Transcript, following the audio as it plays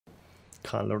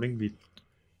coloring with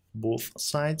both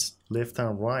sides, left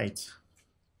and right.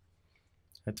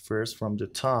 At first from the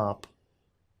top,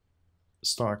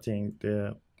 starting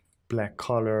the black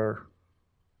color,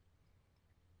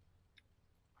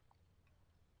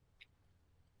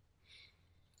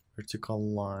 vertical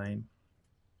line.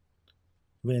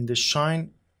 When the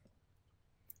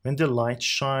light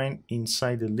shine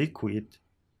inside the liquid,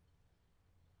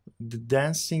 the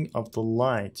dancing of the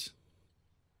light,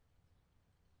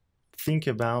 think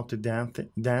about the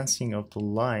dancing of the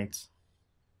light,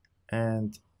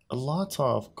 and a lot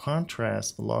of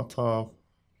contrast, a lot of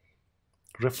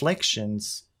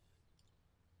reflections,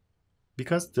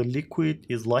 because the liquid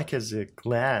is like as a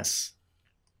glass.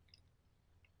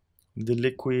 The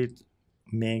liquid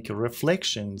make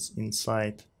reflections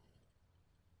inside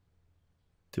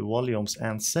the volumes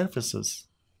and surfaces,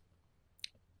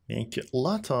 make a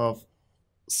lot of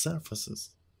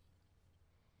surfaces.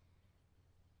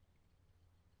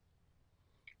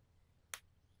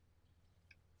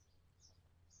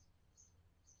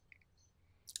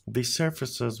 These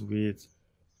surfaces with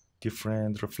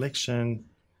different reflection,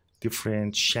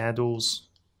 different shadows,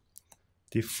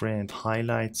 different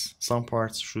highlights. Some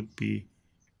parts should be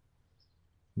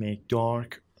made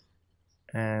dark,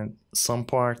 and some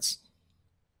parts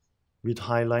with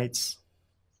highlights.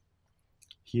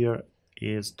 Here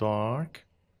is dark.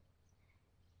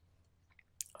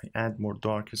 I add more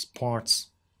darkest parts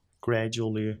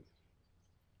gradually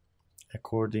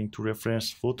according to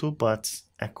reference photo, but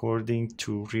according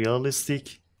to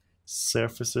realistic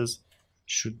surfaces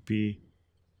should be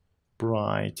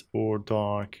bright or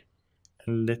dark.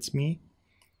 And let me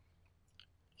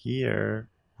here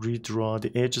redraw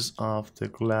the edges of the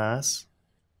glass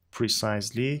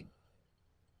precisely,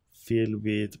 fill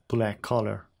with black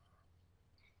color.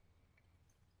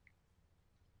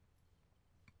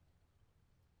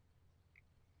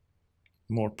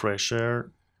 More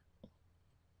pressure.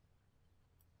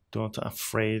 Don't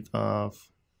afraid of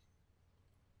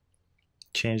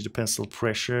change the pencil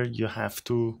pressure. You have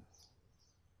to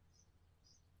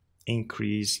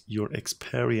increase your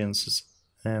experiences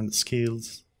and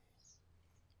skills.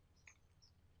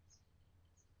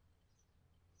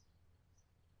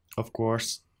 Of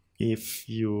course, if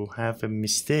you have a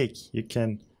mistake, you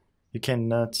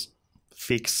cannot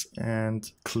fix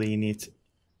and clean it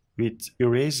with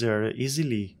eraser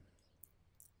easily.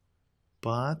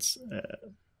 But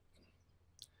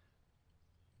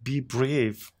be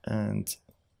brave and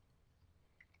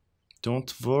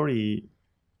don't worry.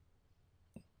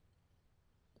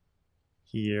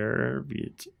 Here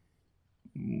with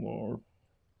more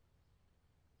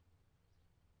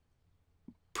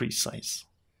precise.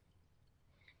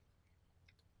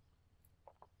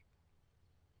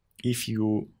 If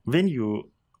you when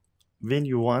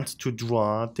you want to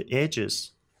draw the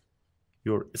edges,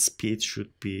 your speed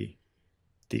should be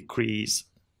decreased,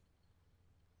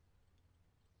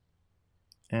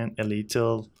 and a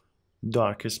little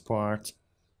darkest part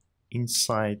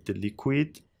inside the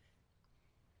liquid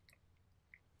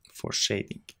for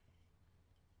shading.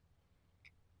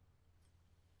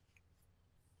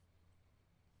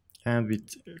 And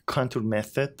with contour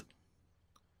method,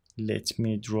 let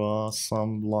me draw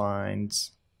some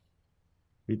lines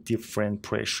with different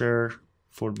pressure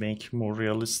for make more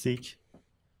realistic.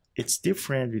 It's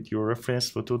different with your reference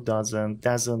photo.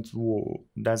 Doesn't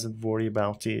worry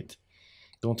about it.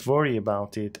 Don't worry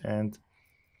about it, and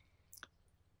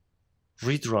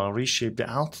redraw, reshape the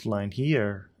outline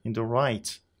here in the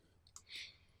right.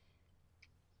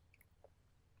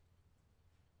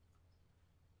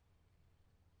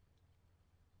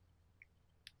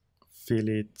 Fill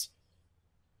it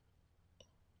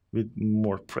with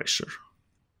more pressure.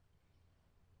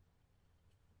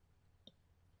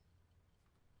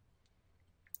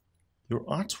 Your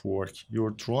artwork, your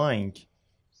drawing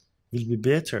will be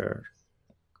better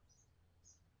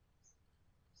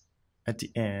at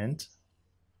the end.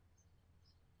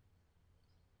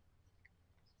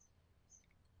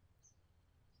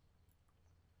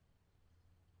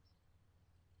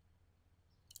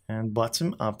 And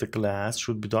bottom of the glass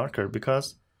should be darker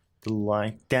because the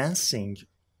light dancing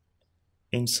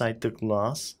inside the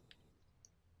glass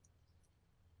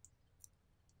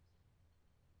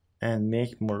and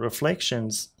make more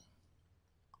reflections,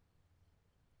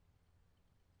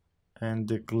 and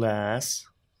the glass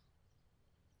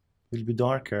will be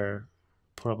darker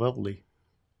probably.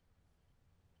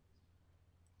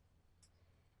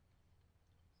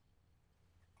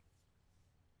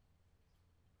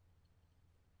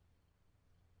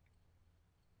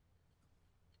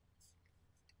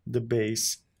 The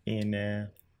base in a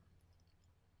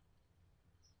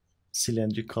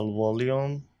cylindrical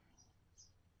volume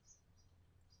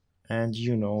And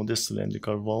you know the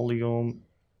cylindrical volume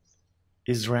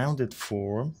is rounded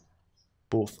form.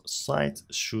 Both sides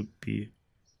should be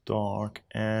dark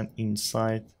and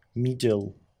inside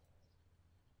middle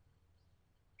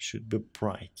should be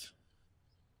bright.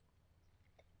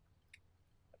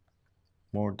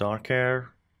 More darker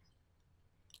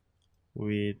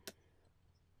with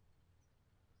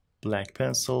black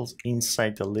pencils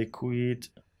inside the liquid.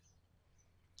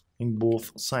 In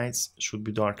both sides should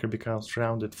be darker because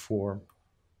rounded form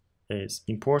is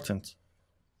important.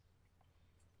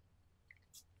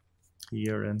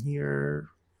 Here and here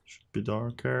should be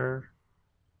darker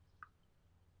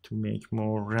to make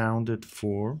more rounded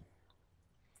form.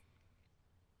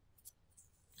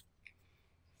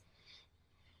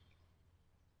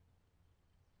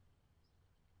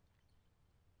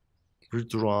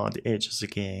 Redraw the edges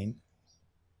again.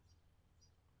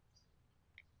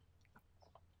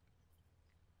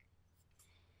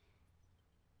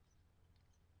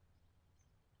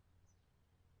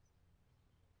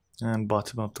 And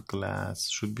bottom of the glass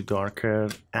should be darker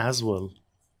as well.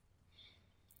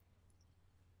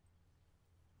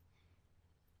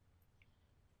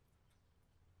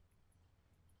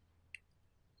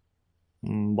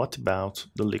 What about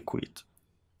the liquid?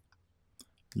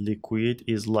 Liquid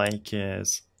is like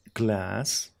as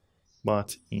glass,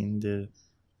 but in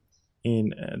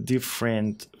a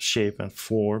different shape and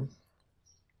form.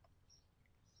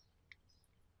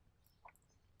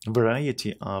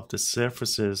 Variety of the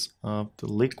surfaces of the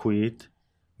liquid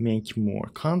make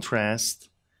more contrast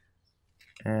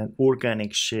and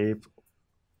organic shape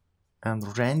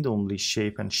and randomly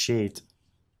shape and shade.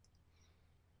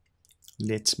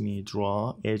 Let me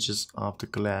draw edges of the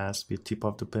glass with tip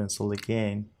of the pencil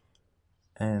again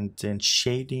and then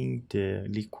shading the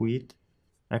liquid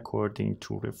according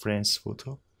to reference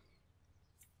photo.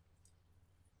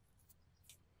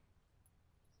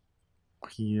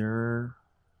 Here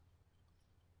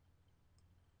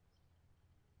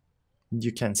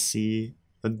you can see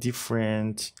a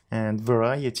different and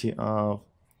variety of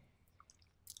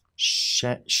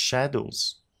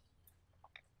shadows,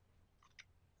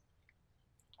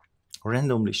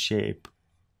 randomly shaped.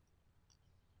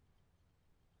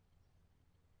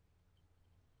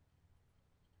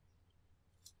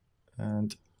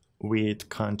 And with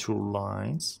contour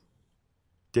lines,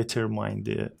 determine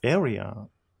the area.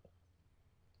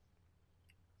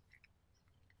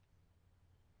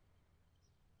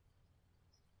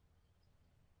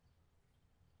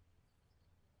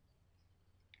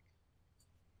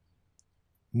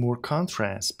 More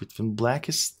contrast between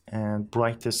blackest and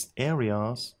brightest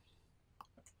areas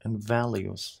and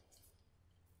values.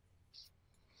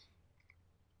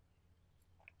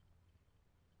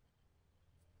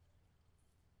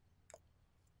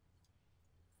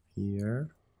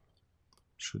 Here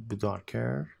should be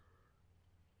darker.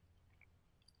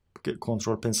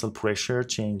 Control pencil pressure,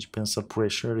 change pencil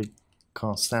pressure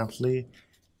constantly.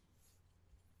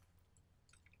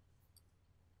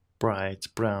 Bright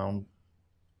brown.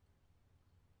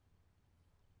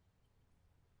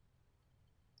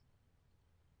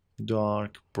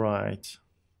 Dark, bright.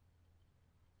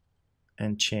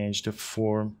 And change the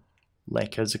form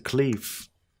like as a cliff.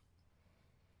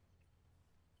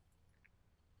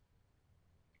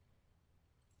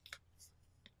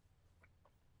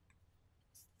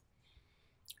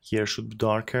 Here should be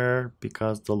darker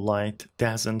because the light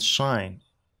doesn't shine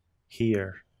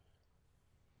here.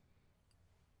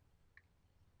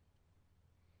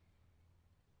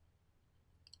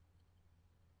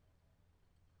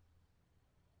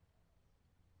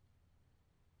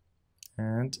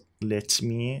 And let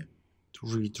me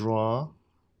redraw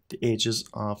the edges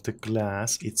of the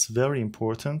glass. It's very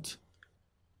important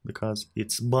because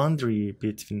it's boundary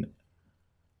between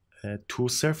two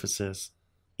surfaces,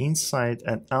 inside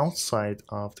and outside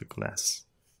of the glass.